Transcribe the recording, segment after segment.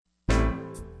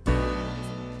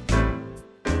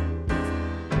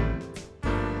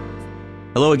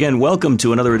Hello again. Welcome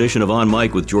to another edition of On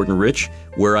Mic with Jordan Rich,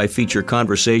 where I feature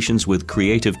conversations with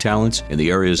creative talents in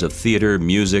the areas of theater,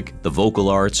 music, the vocal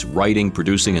arts, writing,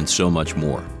 producing, and so much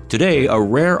more. Today, a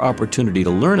rare opportunity to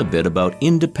learn a bit about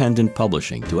independent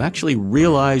publishing, to actually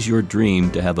realize your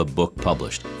dream to have a book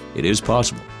published. It is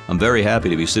possible. I'm very happy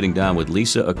to be sitting down with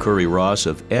Lisa Akuri-Ross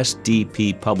of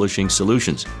SDP Publishing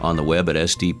Solutions on the web at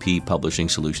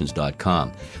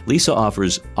sdppublishingsolutions.com. Lisa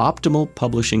offers optimal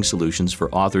publishing solutions for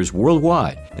authors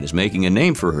worldwide and is making a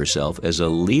name for herself as a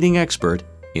leading expert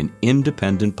in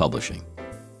independent publishing.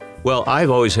 Well, I've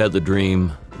always had the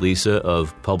dream, Lisa,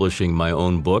 of publishing my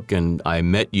own book, and I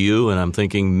met you, and I'm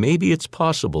thinking maybe it's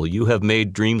possible. You have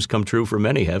made dreams come true for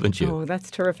many, haven't you? Oh, that's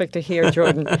terrific to hear,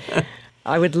 Jordan.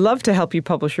 I would love to help you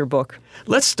publish your book.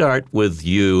 Let's start with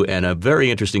you and a very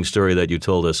interesting story that you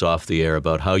told us off the air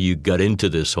about how you got into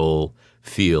this whole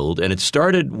field, and it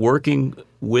started working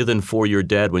with and for your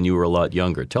dad when you were a lot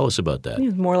younger. Tell us about that. It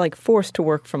was more like forced to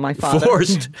work for my father.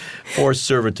 Forced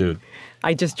servitude.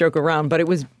 I just joke around, but it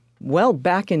was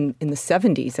back in the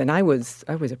 70s, and I was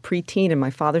a preteen, and my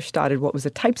father started what was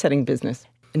a typesetting business,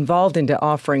 involved into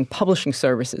offering publishing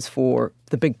services for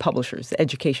the big publishers, the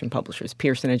education publishers,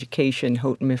 Pearson Education,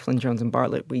 Houghton Mifflin, Jones and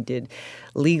Bartlett. We did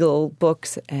legal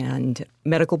books and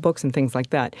medical books and things like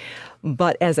that.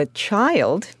 But as a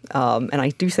child, and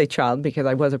I do say child because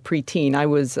I was a preteen, I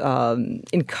was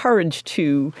encouraged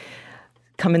to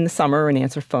come in the summer and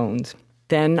answer phones.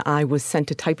 Then I was sent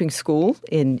to typing school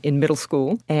in middle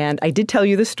school. And I did tell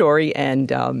you the story,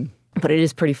 but it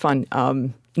is pretty fun.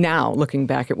 Now, looking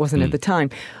back, it wasn't at the time.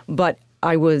 But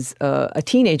I was a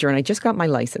teenager, and I just got my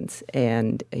license.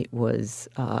 And I was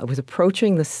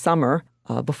approaching the summer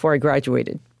before I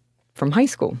graduated from high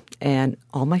school. And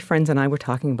all my friends and I were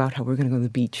talking about how we were going to go to the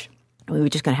beach. We were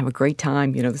just going to have a great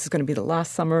time. You know, this is going to be the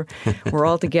last summer. We're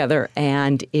all together.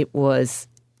 And it was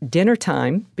dinner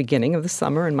time, beginning of the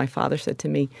summer, and my father said to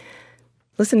me,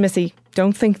 "Listen, Missy,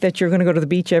 don't think that you're going to go to the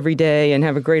beach every day and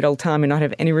have a great old time and not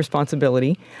have any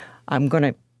responsibility. I'm going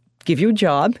to give you a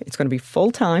job. It's going to be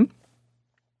full-time,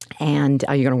 and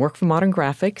you're going to work for Modern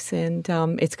Graphics, and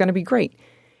it's going to be great.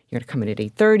 You're going to come in at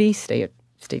 8:30,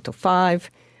 stay till 5,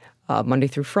 Monday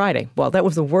through Friday." Well, that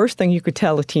was the worst thing you could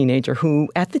tell a teenager who,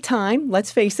 at the time,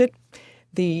 let's face it,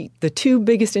 the two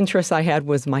biggest interests I had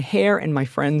was my hair and my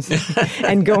friends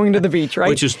and going to the beach, right?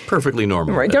 Which is perfectly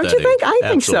normal. Right. Don't you think? I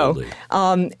think Absolutely.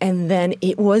 so. And then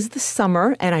it was the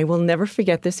summer, and I will never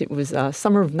forget this. It was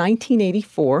summer of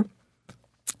 1984,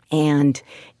 and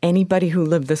anybody who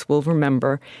lived this will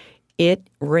remember it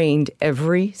rained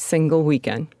every single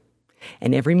weekend.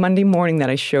 And every Monday morning that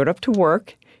I showed up to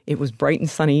work, it was bright and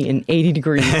sunny and 80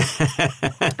 degrees.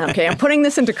 Okay, I'm putting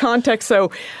this into context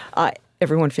so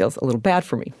everyone feels a little bad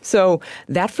for me. So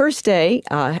that first day,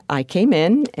 I came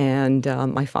in, and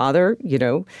my father,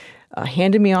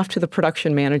 handed me off to the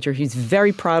production manager. He's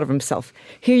very proud of himself.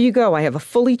 "Here you go. I have a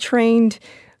fully trained,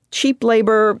 cheap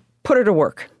labor. Put her to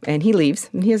work." And he leaves,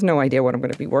 and he has no idea what I'm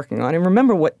going to be working on. And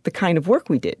remember what the kind of work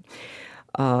we did.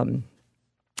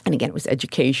 And again, it was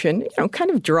education, kind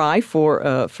of dry for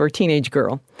a teenage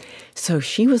girl. So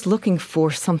she was looking for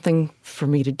something for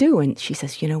me to do. And she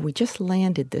says, "We just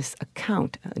landed this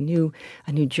account, a new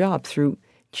job through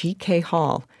G.K.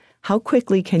 Hall. How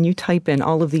quickly can you type in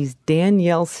all of these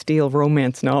Danielle Steele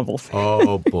romance novels?"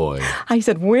 Oh, boy. I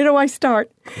said, "Where do I start?"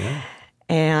 Yeah.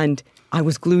 And I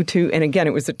was glued to, and again,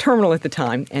 it was a terminal at the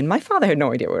time. And my father had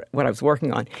no idea what I was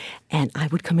working on. And I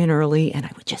would come in early, and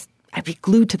I'd be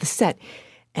glued to the set.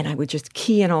 And I would just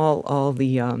key in all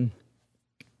the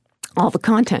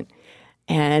content.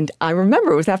 And I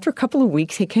remember it was after a couple of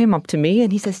weeks, he came up to me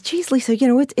and he says, "Geez, Lisa,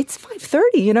 it's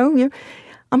 5:30,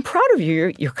 I'm proud of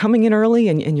you. You're coming in early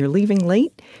and you're leaving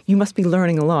late. You must be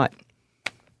learning a lot."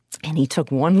 And he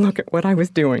took one look at what I was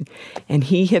doing, and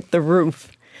he hit the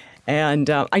roof. And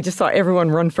I just saw everyone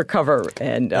run for cover.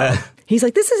 And he's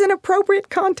like, "This is inappropriate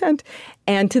content."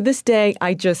 And to this day,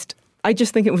 I just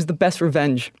think it was the best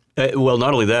revenge. Well,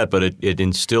 not only that, but it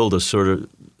instilled a sort of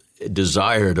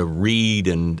desire to read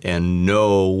and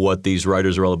know what these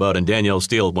writers are all about. And Danielle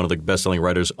Steele, one of the best-selling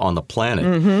writers on the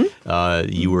planet,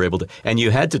 you were able to – and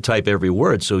you had to type every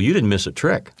word, so you didn't miss a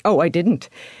trick. Oh, I didn't.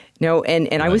 No, and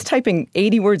right. I was typing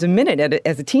 80 words a minute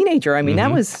as a teenager. I mean,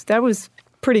 that was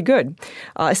pretty good,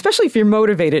 especially if you're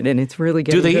motivated and it's really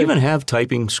getting good. Do they good. even have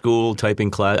typing school, typing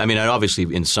class? I mean, obviously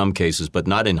in some cases, but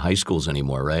not in high schools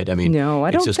anymore, right? I mean, no, I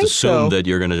don't think so. It's just assumed that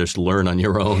you're going to just learn on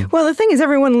your own. Well, the thing is,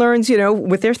 everyone learns,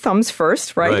 with their thumbs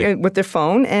first, right? With their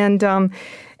phone, and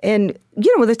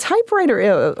with a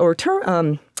typewriter or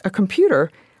a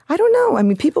computer, I don't know. I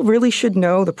mean, people really should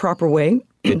know the proper way.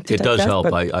 It does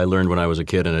help. I learned when I was a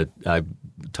kid, and I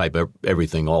type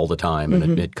everything all the time,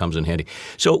 and it comes in handy.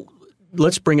 So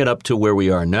let's bring it up to where we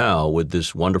are now with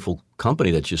this wonderful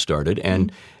company that you started.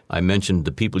 And I mentioned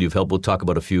the people you've helped. We'll talk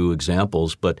about a few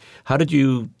examples. But how did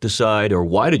you decide, or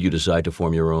why did you decide to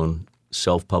form your own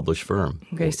self-published firm?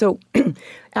 Okay, so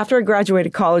after I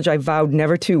graduated college, I vowed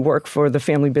never to work for the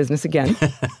family business again.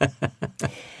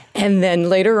 And then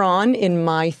later on in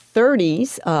my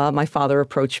 30s, my father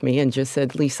approached me and just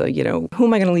said, Lisa, who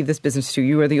am I going to leave this business to?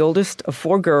 You are the oldest of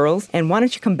 4 girls, and why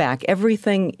don't you come back?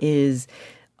 Everything is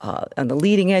on the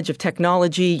leading edge of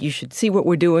technology. You should see what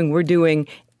we're doing.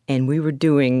 And we were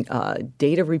doing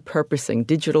data repurposing,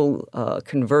 digital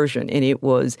conversion. And it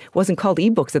wasn't called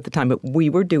ebooks at the time, but we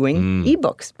were doing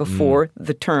ebooks before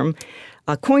the term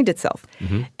coined itself.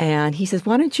 And he says,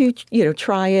 why don't you,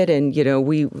 try it? And,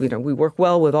 we work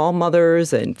well with all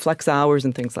mothers and flex hours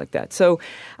and things like that. So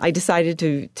I decided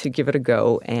to give it a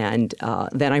go. And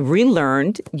then I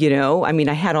relearned,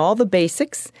 I had all the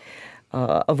basics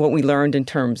of what we learned in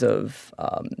terms of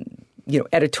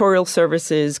editorial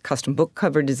services, custom book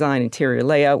cover design, interior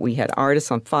layout. We had artists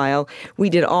on file. We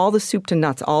did all the soup to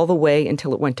nuts all the way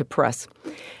until it went to press.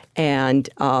 And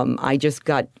I just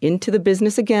got into the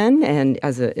business again, and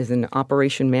as an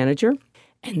operation manager.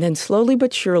 And then slowly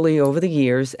but surely over the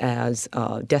years, as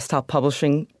desktop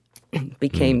publishing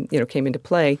came into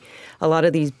play, a lot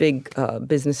of these big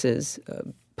businesses,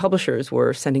 publishers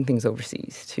were sending things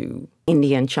overseas to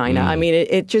India and China. I mean,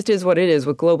 it just is what it is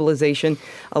with globalization.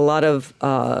 A lot of,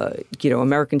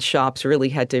 American shops really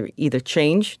had to either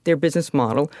change their business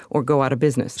model or go out of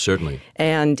business. Certainly.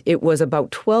 And it was about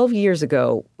 12 years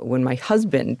ago when my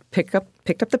husband picked up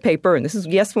the paper, and this is,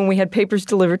 when we had papers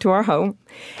delivered to our home,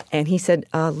 and he said,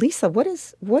 Lisa, what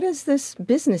is this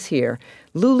business here?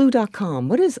 Lulu.com.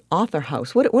 What is Author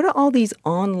House? What are all these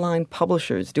online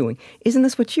publishers doing? Isn't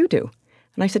this what you do?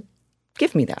 And I said,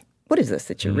 give me that. What is this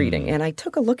that you're reading? And I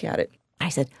took a look at it. I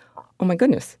said, oh, my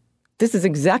goodness, this is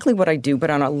exactly what I do, but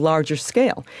on a larger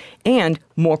scale and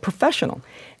more professional.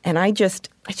 And I just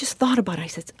thought about it. I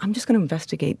said, I'm just going to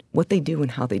investigate what they do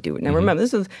and how they do it. Now, remember,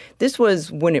 this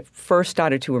was when it first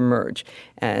started to emerge.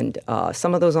 And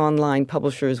some of those online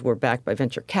publishers were backed by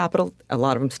venture capital. A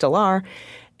lot of them still are.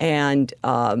 And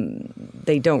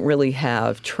they don't really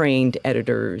have trained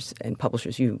editors and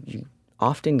publishers. You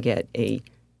often get a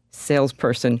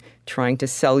salesperson trying to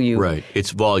sell you. Right. It's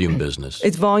volume business.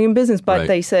 It's volume business, but right.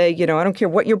 They say, I don't care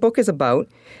what your book is about.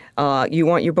 You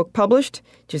want your book published?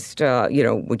 Just,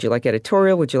 would you like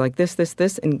editorial? Would you like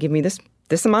this, and give me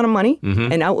this amount of money,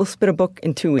 and out will spit a book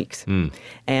in 2 weeks.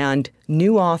 And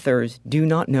new authors do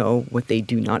not know what they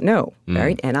do not know,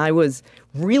 right? And I was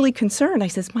really concerned. I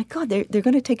says, my God, they're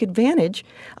going to take advantage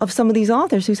of some of these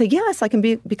authors who say, yes, I can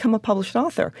become a published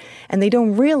author. And they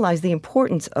don't realize the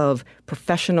importance of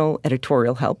professional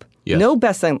editorial help. Yes. No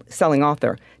best-selling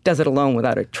author does it alone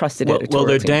without a trusted editorial Well,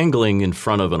 they're team. dangling in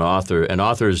front of an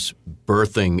author's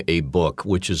birthing a book,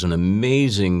 which is an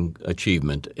amazing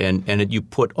achievement. And you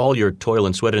put all your toil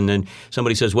and sweat, and then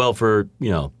somebody says, well, for,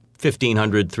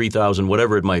 $1,500, $3,000,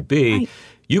 whatever it might be, right.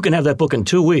 You can have that book in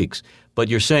 2 weeks. But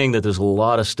you're saying that there's a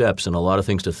lot of steps and a lot of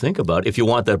things to think about if you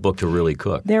want that book to really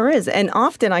cook. There is. And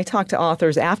often I talk to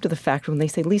authors after the fact when they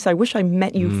say, Lisa, I wish I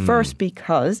met you first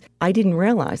because I didn't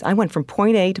realize. I went from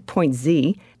point A to point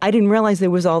Z. I didn't realize there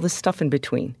was all this stuff in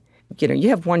between. You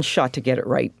have one shot to get it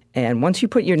right. And once you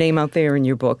put your name out there in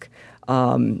your book,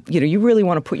 you really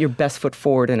want to put your best foot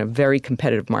forward in a very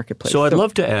competitive marketplace. So I'd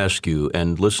love to ask you,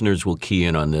 and listeners will key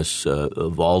in on this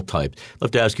of all types, I'd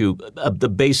love to ask you the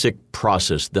basic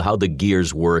process, how the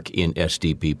gears work in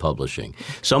SDP publishing.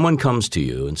 Someone comes to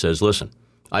you and says, listen,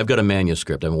 I've got a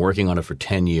manuscript. I've been working on it for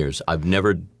 10 years. I've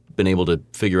never been able to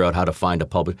figure out how to find a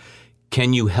publisher.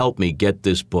 Can you help me get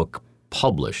this book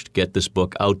published, get this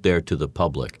book out there to the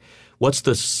public? What's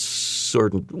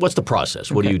the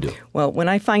process? What do you do? Well, when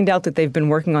I find out that they've been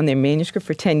working on their manuscript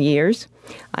for 10 years,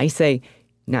 I say,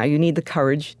 now you need the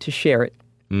courage to share it,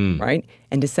 right?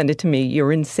 And to send it to me.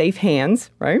 You're in safe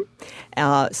hands, right?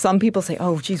 Some people say,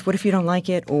 oh, geez, what if you don't like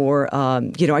it? Or,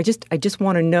 I just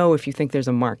want to know if you think there's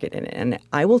a market in it. And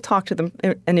I will talk to them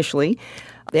initially,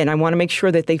 and I want to make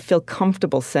sure that they feel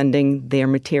comfortable sending their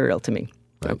material to me.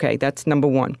 Right. Okay, that's number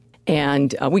one.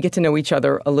 And we get to know each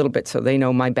other a little bit, so they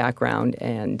know my background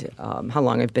and how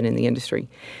long I've been in the industry.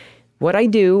 What I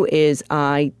do is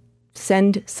I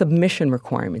send submission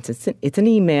requirements. It's an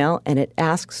email, and it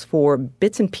asks for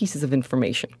bits and pieces of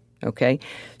information, okay?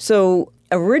 So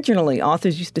originally,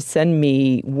 authors used to send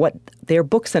me what their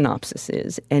book synopsis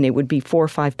is, and it would be 4 or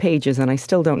 5 pages, and I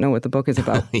still don't know what the book is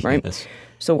about, right? Yes.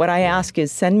 So what I ask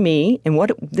is send me, and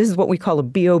this is what we call a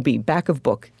BOB, back of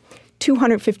book,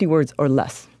 250 words or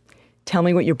less. Tell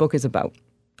me what your book is about,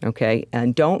 okay?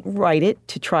 And don't write it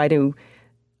to try to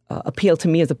appeal to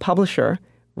me as a publisher.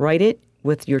 Write it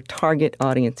with your target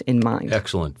audience in mind.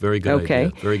 Excellent. Very good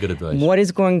idea. Very good advice. What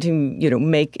is going to,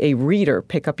 make a reader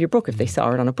pick up your book if they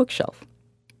saw it on a bookshelf?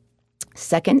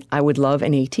 Second, I would love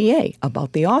an ATA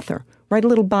about the author. Write a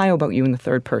little bio about you in the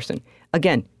third person.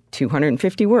 Again,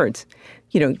 250 words.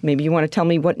 Maybe you want to tell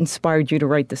me what inspired you to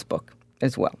write this book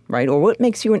as well, right? Or what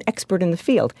makes you an expert in the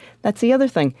field. That's the other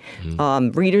thing.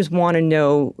 Readers want to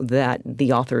know that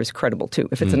the author is credible, too,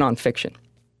 if it's a nonfiction.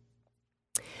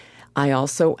 I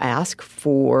also ask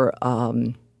for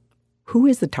who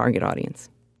is the target audience?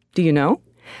 Do you know?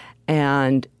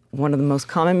 And one of the most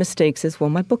common mistakes is, well,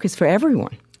 my book is for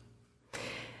everyone.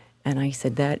 And I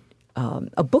said that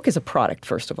a book is a product,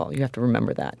 first of all. You have to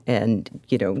remember that. And,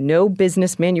 no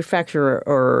business, manufacturer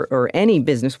or any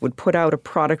business would put out a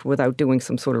product without doing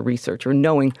some sort of research or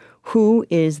knowing who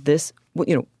is this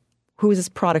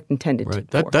product intended for.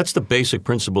 That's the basic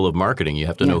principle of marketing. You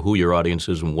have to know who your audience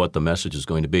is and what the message is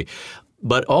going to be.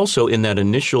 But also in that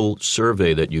initial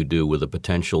survey that you do with a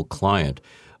potential client,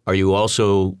 are you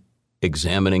also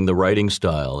examining the writing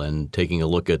style and taking a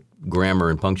look at grammar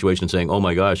and punctuation and saying, oh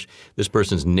my gosh, this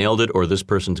person's nailed it or this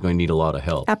person's going to need a lot of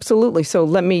help? Absolutely. So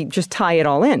let me just tie it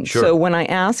all in. Sure. So when I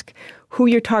ask who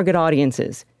your target audience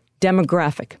is,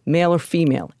 demographic, male or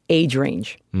female, age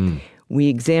range, we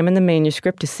examine the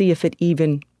manuscript to see if it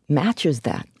even matches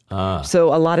that.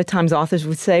 So a lot of times authors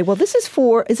would say, well, this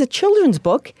is a children's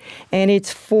book and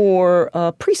it's for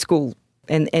preschool.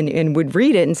 And would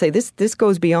read it and say, this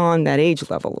goes beyond that age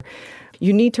level.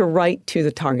 You need to write to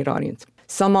the target audience.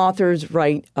 Some authors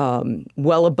write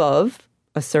well above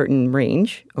a certain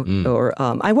range. Or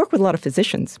I work with a lot of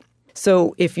physicians.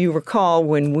 So if you recall,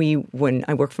 when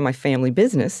I work for my family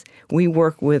business, we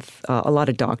work with a lot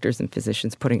of doctors and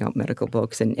physicians putting out medical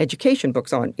books and education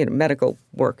books on medical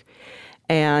work.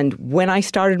 And when I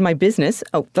started my business,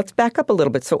 let's back up a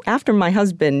little bit. So after my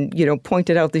husband,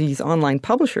 pointed out these online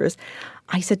publishers,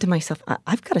 I said to myself,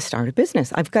 I've got to start a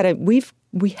business.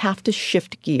 We have to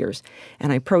shift gears.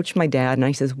 And I approached my dad and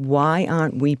I says, why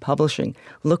aren't we publishing?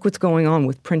 Look what's going on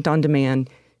with print on demand,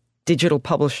 digital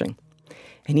publishing.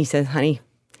 And he said, honey,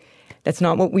 that's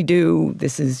not what we do.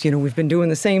 This is, we've been doing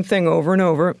the same thing over and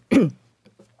over.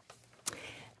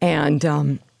 And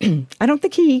I don't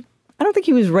think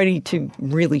he was ready to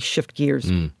really shift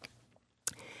gears.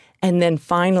 And then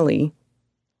finally,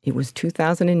 it was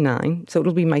 2009, so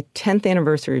it'll be my 10th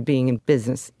anniversary of being in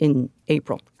business in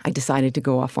April. I decided to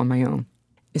go off on my own.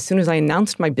 As soon as I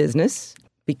announced my business,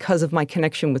 because of my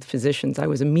connection with physicians, I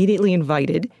was immediately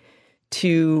invited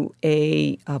to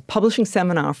a publishing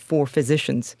seminar for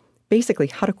physicians, basically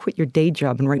how to quit your day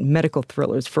job and write medical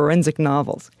thrillers, forensic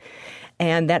novels.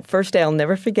 And that first day, I'll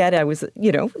never forget, I was,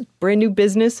 brand new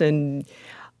business, and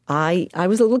I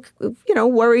was a little,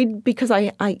 worried because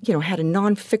I had a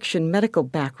nonfiction medical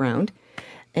background.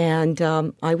 And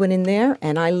I went in there,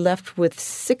 and I left with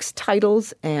 6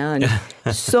 titles and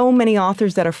so many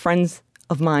authors that are friends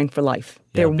of mine for life.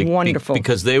 They're wonderful.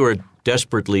 Because they were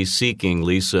desperately seeking,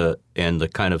 Lisa, and the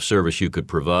kind of service you could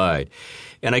provide.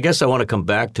 And I guess I want to come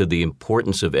back to the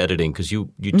importance of editing, because you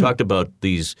talked about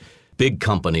these big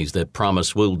companies that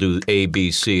promise we'll do A,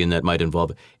 B, C, and that might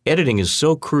involve editing is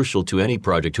so crucial to any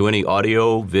project, to any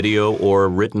audio, video, or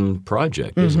written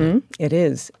project, isn't it? It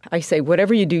is. I say,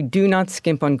 whatever you do not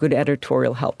skimp on good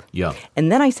editorial help. Yeah.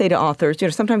 And then I say to authors,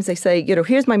 sometimes they say,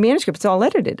 here's my manuscript, it's all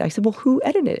edited. I said, well, who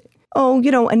edited it? Oh,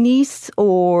 a niece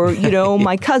or,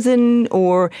 my cousin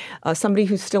or somebody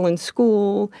who's still in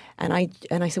school. And I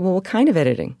said, well, what kind of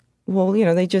editing? Well,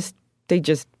 they just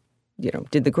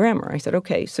did the grammar. I said,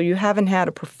 okay, so you haven't had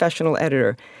a professional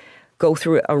editor go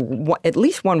through at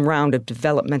least one round of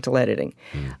developmental editing.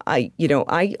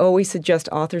 I always suggest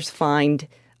authors find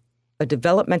a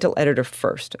developmental editor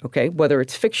first, okay? Whether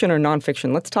it's fiction or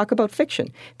nonfiction. Let's talk about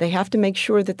fiction. They have to make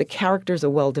sure that the characters are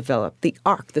well developed. The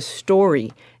arc, the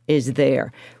story is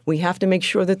there. We have to make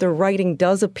sure that the writing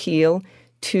does appeal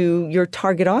to your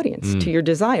target audience, to your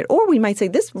desire. Or we might say,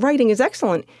 this writing is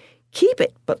excellent. Keep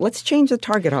it, but let's change the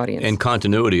target audience. And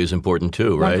continuity is important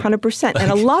too, right? 100%.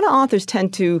 And a lot of authors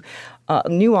tend to,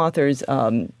 new authors,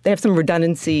 they have some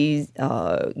redundancies.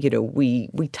 We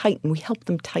help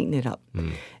them tighten it up.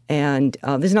 And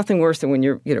there's nothing worse than when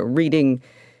you're, reading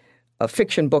a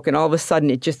fiction book and all of a sudden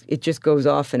it just goes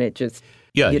off and it just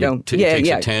it takes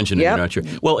a tangent and you're not sure.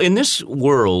 Well, in this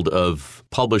world of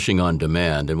publishing on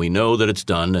demand, and we know that it's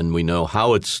done and we know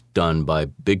how it's done by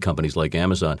big companies like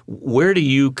Amazon, where do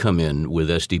you come in with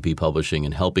SDP Publishing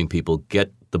and helping people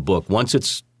get the book once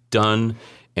it's done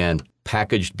and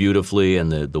packaged beautifully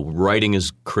and the writing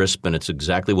is crisp and it's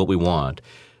exactly what we want.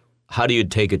 How do you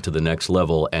take it to the next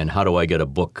level, and how do I get a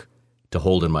book to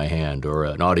hold in my hand, or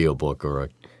an audiobook, or a...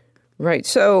 Right.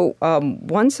 So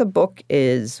once a book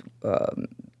is,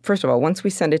 first of all, once we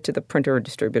send it to the printer or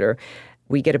distributor,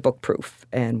 we get a book proof.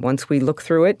 And once we look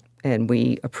through it and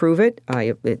we approve it,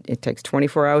 it takes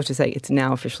 24 hours to say it's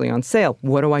now officially on sale.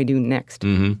 What do I do next?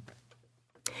 Mm-hmm.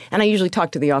 And I usually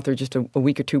talk to the author just a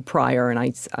week or two prior, and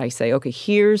I say, okay,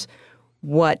 here's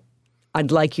what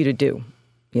I'd like you to do.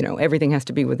 You know, everything has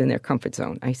to be within their comfort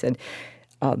zone. I said,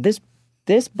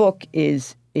 this book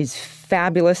is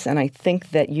fabulous, and I think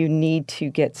that you need to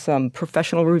get some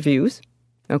professional reviews,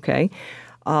 okay?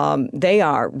 They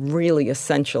are really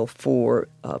essential for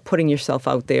putting yourself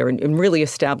out there and really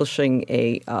establishing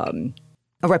a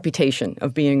reputation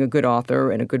of being a good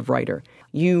author and a good writer.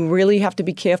 You really have to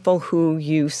be careful who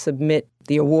you submit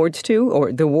the awards to,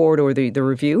 or the award or the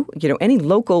review. You know, any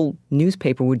local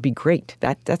newspaper would be great.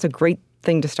 That's a great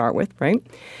thing to start with, right?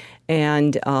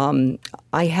 And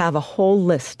I have a whole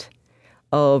list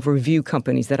of review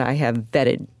companies that I have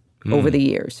vetted over the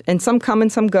years. And some come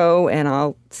and some go, and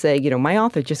I'll say, you know, my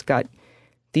author just got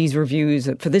these reviews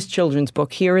for this children's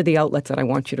book. Here are the outlets that I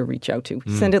want you to reach out to.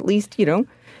 Send at least, you know.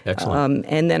 Excellent.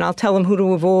 And then I'll tell them who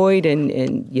to avoid,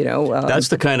 and you know. That's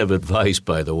the kind of advice,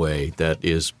 by the way, that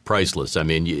is priceless. I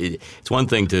mean, it's one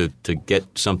thing to get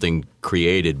something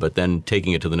created, but then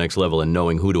taking it to the next level and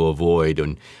knowing who to avoid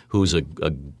and who's a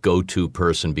go-to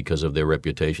person because of their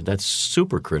reputation. That's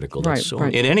super critical. That's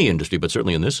right. In any industry, but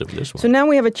certainly in this one. So now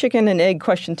we have a chicken and egg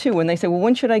question, too. When they say, well,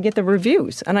 when should I get the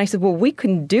reviews? And I said, well, we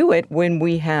can do it when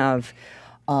we have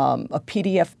a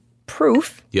PDF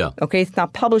proof. Yeah. Okay, it's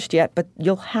not published yet, but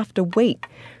you'll have to wait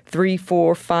 3,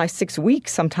 4, 5, 6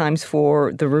 weeks sometimes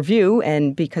for the review,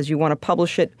 and because you want to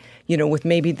publish it, you know, with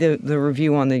maybe the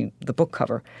review on the book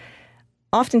cover.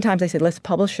 Oftentimes I say, let's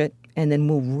publish it, and then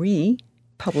we'll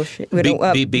republish it.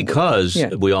 Because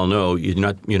we all know you're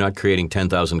not creating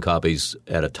 10,000 copies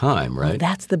at a time, right? Well,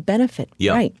 that's the benefit,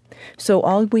 yeah. Right? So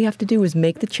all we have to do is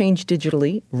make the change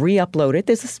digitally, re-upload it.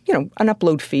 There's this, you know, an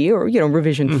upload fee or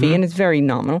revision fee, and it's very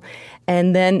nominal.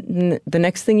 And then the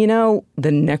next thing you know,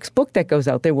 the next book that goes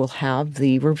out there will have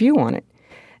the review on it.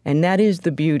 And that is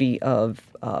the beauty of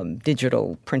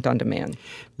digital print on demand.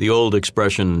 The old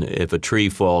expression, if a tree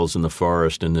falls in the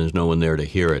forest and there's no one there to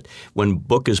hear it, when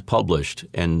book is published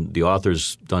and the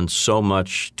author's done so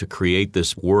much to create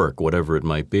this work, whatever it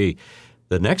might be,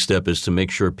 the next step is to make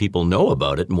sure people know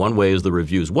about it. And one way is the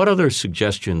reviews. What other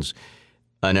suggestions?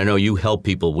 And I know you help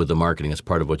people with the marketing. That's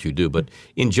part of what you do. But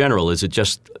in general, is it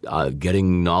just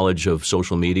getting knowledge of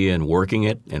social media and working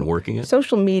it?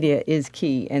 Social media is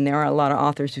key. And there are a lot of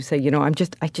authors who say, you know, I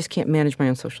just can't manage my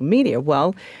own social media.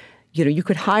 Well, you know, you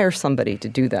could hire somebody to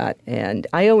do that. And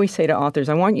I always say to authors,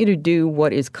 I want you to do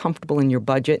what is comfortable in your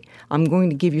budget. I'm going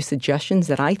to give you suggestions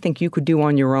that I think you could do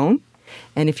on your own.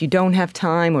 And if you don't have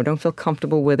time or don't feel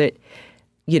comfortable with it,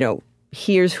 you know,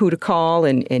 here's who to call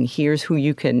and here's who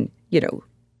you can, you know,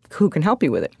 who can help you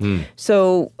with it.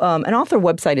 So an author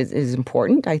website is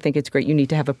important. I think it's great. You need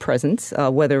to have a presence,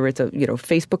 whether it's a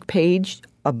Facebook page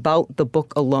about the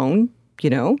book alone. You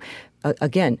know,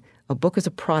 again, a book is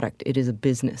a product. It is a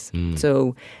business.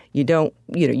 So you don't,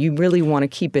 you really want to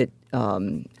keep it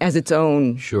as its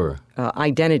own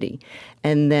identity.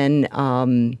 And then,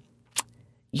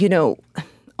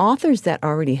 authors that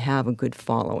already have a good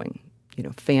following,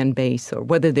 fan base, or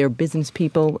whether they're business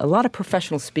people. A lot of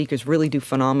professional speakers really do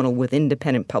phenomenal with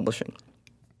independent publishing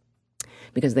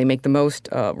because they make the most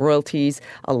royalties.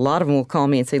 A lot of them will call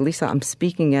me and say, Lisa, I'm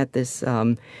speaking at this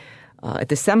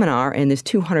seminar, and there's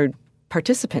 200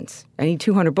 participants. I need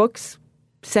 200 books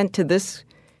sent to this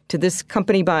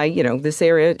company by this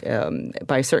area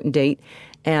by a certain date,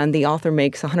 and the author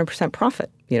makes 100% profit.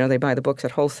 They buy the books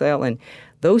at wholesale, and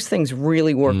those things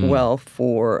really work well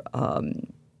for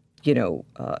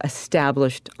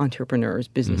established entrepreneurs,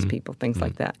 business people, things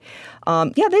like that.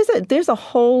 There's a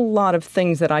whole lot of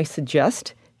things that I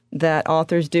suggest that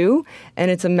authors do,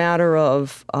 and it's a matter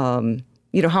of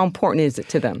how important is it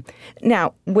to them.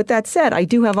 Now, with that said, I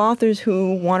do have authors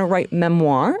who want to write a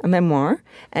memoir,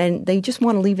 and they just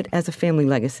want to leave it as a family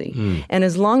legacy. And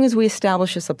as long as we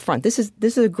establish this up front, this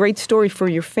is a great story for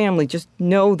your family. Just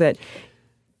know that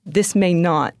this may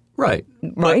not. Right.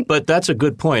 But that's a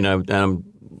good point. I'm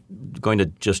going to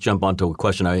just jump onto a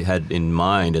question I had in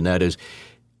mind, and that is,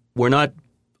 we're not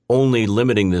only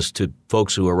limiting this to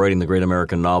folks who are writing the great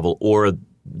American novel or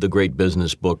the great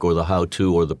business book or the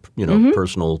how-to or the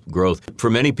personal growth. For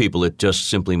many people, it just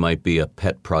simply might be a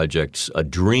pet project, a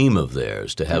dream of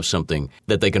theirs to have something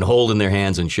that they can hold in their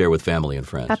hands and share with family and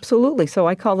friends. Absolutely. So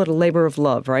I call it a labor of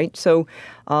love, right? So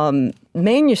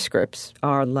manuscripts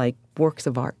are like works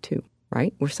of art too,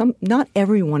 right? Not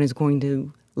everyone is going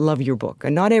to love your book,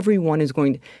 and not everyone is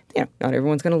going to, not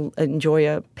everyone's going to enjoy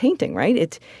a painting,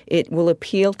 right? It will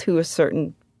appeal to a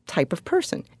certain type of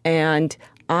person. And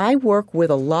I work with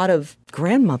a lot of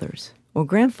grandmothers or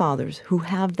grandfathers who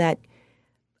have that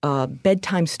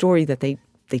bedtime story that they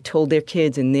told their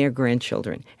kids and their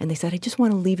grandchildren. And they said, I just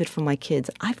want to leave it for my kids.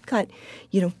 I've got,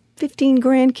 15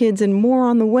 grandkids and more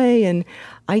on the way, and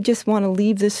I just want to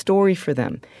leave this story for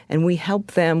them. And we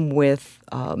help them with,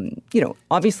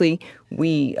 obviously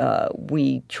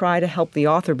we try to help the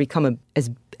author become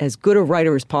as good a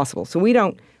writer as possible. So we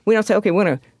don't say, okay, we're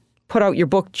going to put out your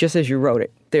book just as you wrote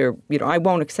it. I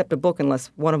won't accept a book unless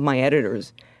one of my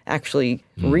editors actually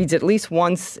reads at least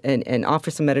once and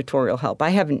offers some editorial help.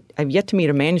 I've yet to meet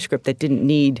a manuscript that didn't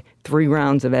need 3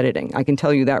 rounds of editing. I can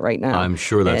tell you that right now. I'm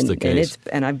sure that's the case.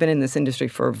 And I've been in this industry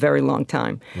for a very long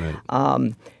time.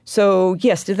 Right. So,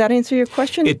 yes, did that answer your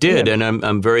question? It did, and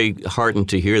I'm very heartened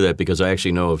to hear that because I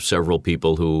actually know of several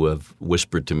people who have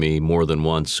whispered to me more than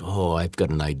once, I've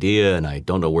got an idea and I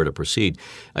don't know where to proceed.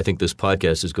 I think this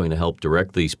podcast is going to help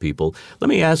direct these people. Let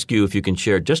me ask you if you can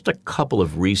share just a couple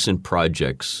of recent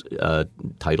projects,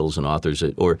 titles and authors,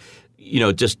 or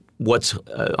just what's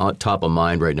on top of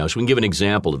mind right now. So we can give an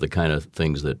example of the kind of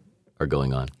things that are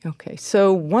going on. Okay,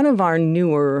 so one of our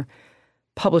newer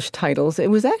published titles. It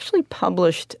was actually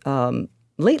published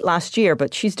late last year,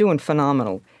 but she's doing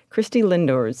phenomenal. Christy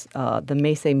Lindor's The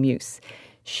Macy Muse.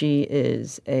 She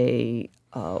is a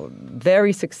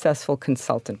very successful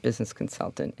business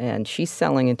consultant, and she's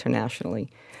selling internationally.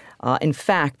 In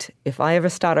fact, if I ever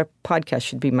start a podcast,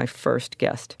 she'd be my first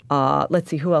guest. Let's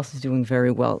see, who else is doing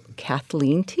very well?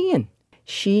 Kathleen Tian.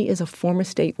 She is a former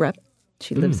state rep.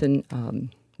 She lives in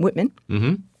Whitman,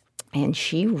 and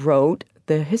she wrote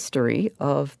the history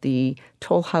of the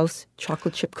Toll House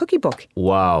chocolate chip cookie book.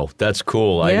 Wow, that's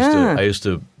cool. Yeah. I used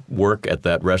to work at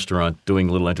that restaurant doing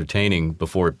a little entertaining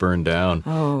before it burned down.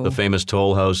 Oh. The famous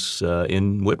Toll House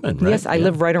in Whitman, right? Yes, I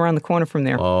live right around the corner from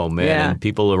there. Oh, man. Yeah. And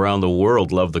people around the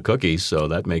world love the cookies, so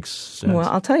that makes sense. Well,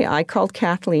 I'll tell you, I called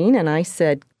Kathleen and I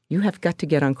said, you have got to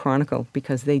get on Chronicle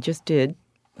because they just did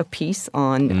a piece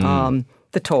on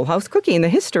the Toll House cookie and the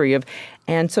history of,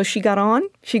 and so she got on,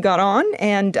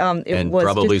 and it was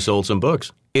probably sold some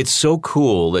books. It's so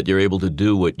cool that you're able to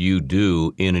do what you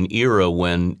do in an era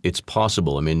when it's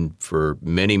possible. I mean, for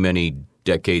many, many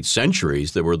decades,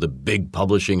 centuries, there were the big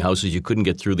publishing houses. You couldn't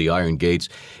get through the iron gates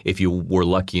if you were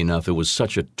lucky enough. It was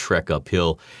such a trek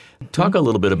uphill. Talk a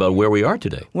little bit about where we are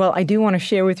today. Well, I do want to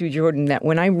share with you, Jordan, that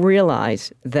when I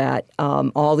realized that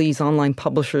all these online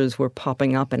publishers were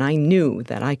popping up and I knew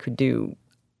that I could do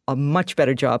a much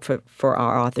better job for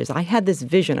our authors, I had this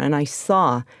vision and I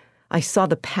saw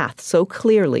the path so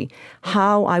clearly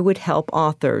how I would help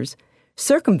authors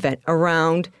circumvent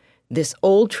around this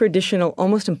old traditional,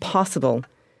 almost impossible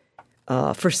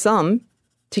for some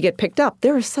to get picked up.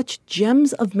 There are such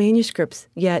gems of manuscripts,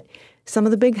 yet some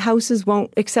of the big houses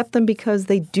won't accept them because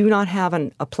they do not have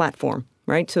a platform,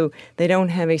 right? So they don't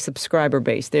have a subscriber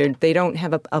base. They don't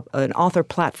have an author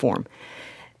platform.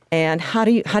 And how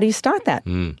do you start that,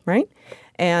 right?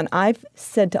 And I've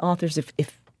said to authors,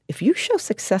 if you show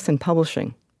success in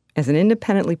publishing as an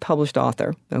independently published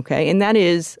author, okay, and that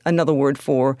is another word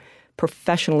for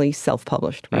professionally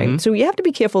self-published, right? Mm-hmm. So you have to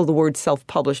be careful of the word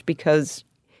self-published because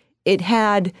it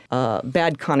had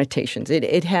bad connotations.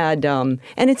 It had, and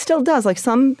it still does. Like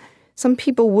some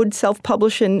people would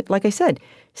self-publish and, like I said,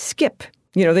 skip.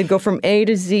 They'd go from A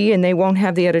to Z and they won't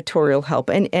have the editorial help.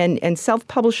 And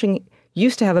self-publishing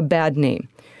used to have a bad name.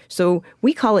 So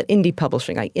we call it indie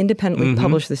publishing. I independently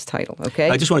publish this title, okay?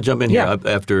 I just want to jump in here.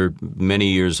 After many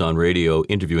years on radio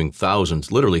interviewing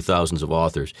literally thousands of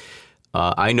authors,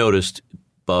 I noticed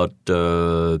about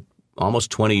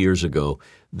almost 20 years ago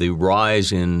the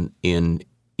rise in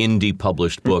indie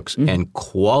published books and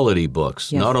quality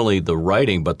books, not only the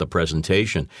writing but the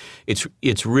presentation.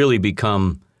 It's really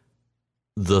become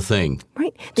the thing.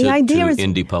 Right. The idea is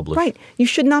indie publish. Right. You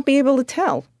should not be able to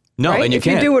tell. No, right? And you if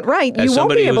can't. If you do it right, you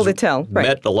won't be able to tell. Right.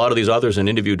 Met a lot of these authors and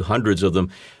interviewed hundreds of them.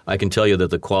 I can tell you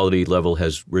that the quality level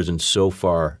has risen so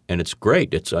far, and it's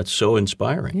great. It's so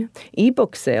inspiring. Yeah.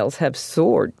 E-book sales have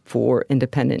soared for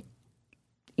independent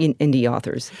indie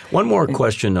authors. One more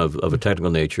question of a technical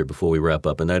nature before we wrap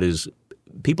up, and that is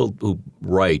people who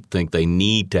write think they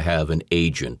need to have an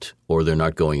agent or they're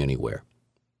not going anywhere.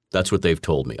 That's what they've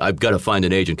told me. I've got to find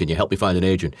an agent. Can you help me find an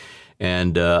agent?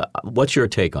 And what's your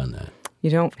take on that? You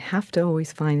don't have to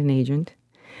always find an agent.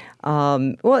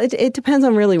 Well, it depends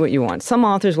on really what you want. Some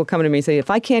authors will come to me and say,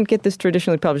 if I can't get this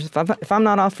traditionally published, if I'm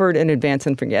not offered in advance,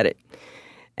 then forget it.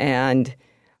 And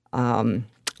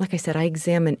like I said, I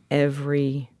examine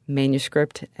every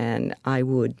manuscript, and I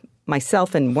would,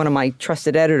 myself and one of my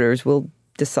trusted editors will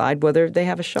decide whether they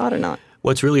have a shot or not.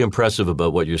 What's really impressive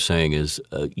about what you're saying is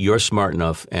you're smart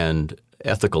enough and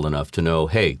ethical enough to know,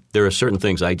 hey, there are certain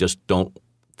things I just don't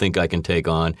think I can take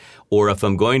on, or if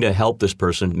I'm going to help this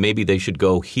person, maybe they should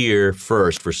go here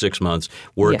first for 6 months,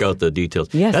 work out the details.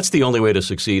 Yes. That's the only way to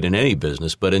succeed in any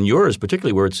business, but in yours,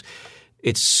 particularly where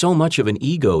it's so much of an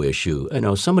ego issue. You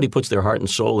know, somebody puts their heart and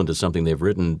soul into something they've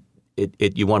written.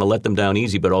 You want to let them down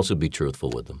easy, but also be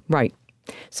truthful with them. Right.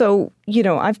 So,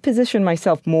 I've positioned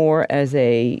myself more as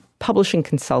a publishing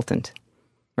consultant,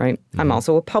 right? Mm-hmm. I'm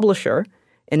also a publisher,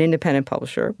 an independent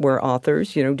publisher, where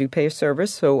authors, do pay a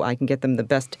service so I can get them the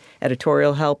best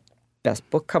editorial help, best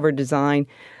book cover design,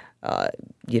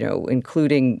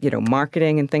 including,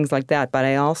 marketing and things like that. But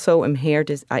I also am here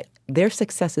their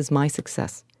success is my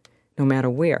success, no matter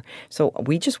where. So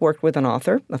we just worked with an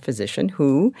author, a physician,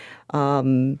 who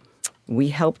we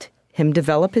helped him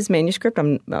develop his manuscript.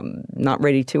 I'm not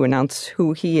ready to announce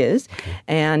who he is. Okay.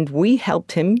 And we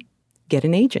helped him get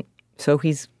an agent. So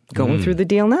he's going through the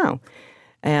deal now.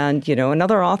 And,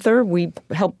 another author, we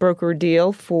helped broker a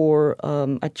deal for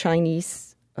a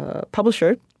Chinese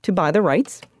publisher to buy the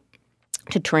rights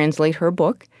to translate her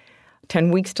book,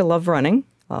 10 Weeks to Love Running.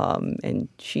 And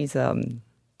she's a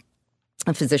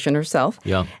physician herself.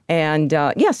 Yeah. And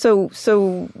my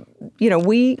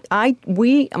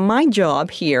job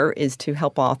here is to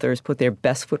help authors put their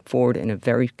best foot forward in a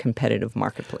very competitive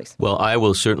marketplace. Well, I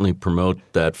will certainly promote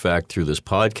that fact through this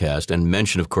podcast and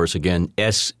mention, of course, again,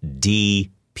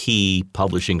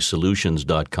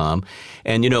 SDPpublishingsolutions.com.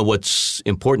 And what's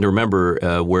important to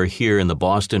remember, we're here in the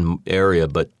Boston area,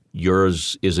 but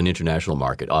yours is an international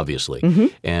market, obviously. Mm-hmm.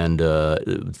 And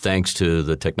thanks to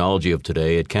the technology of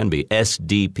today, it can be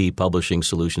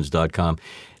SDPpublishingsolutions.com.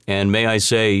 And may I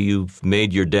say, you've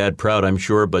made your dad proud, I'm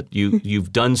sure, but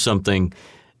you've done something.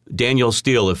 Danielle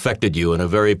Steele affected you in a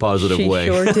very positive way.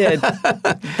 She sure did.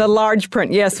 The large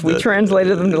print. Yes, we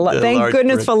translated them to thank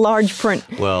goodness print. For large print.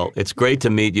 Well, it's great to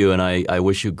meet you, and I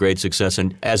wish you great success.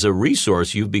 And as a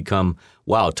resource, you've become,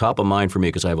 top of mind for me,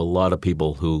 because I have a lot of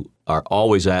people who are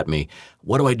always at me.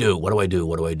 What do I do? What do I do?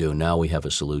 What do I do? Now we have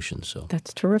a solution. So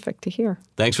that's terrific to hear.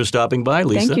 Thanks for stopping by,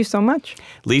 Lisa. Thank you so much.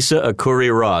 Lisa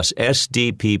Akuri-Ross,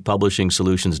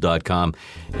 SDPpublishingsolutions.com.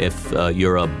 If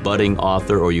you're a budding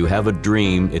author or you have a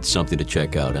dream, it's something to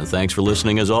check out. And thanks for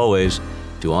listening, as always,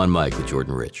 to On Mic with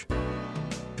Jordan Rich.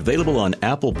 Available on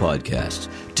Apple Podcasts,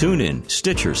 TuneIn,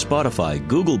 Stitcher, Spotify,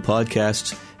 Google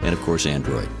Podcasts, and, of course,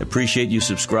 Android. Appreciate you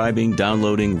subscribing,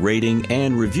 downloading, rating,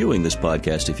 and reviewing this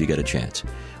podcast if you get a chance.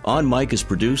 On Mic is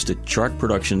produced at Chart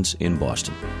Productions in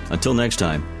Boston. Until next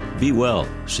time, be well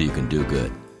so you can do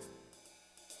good.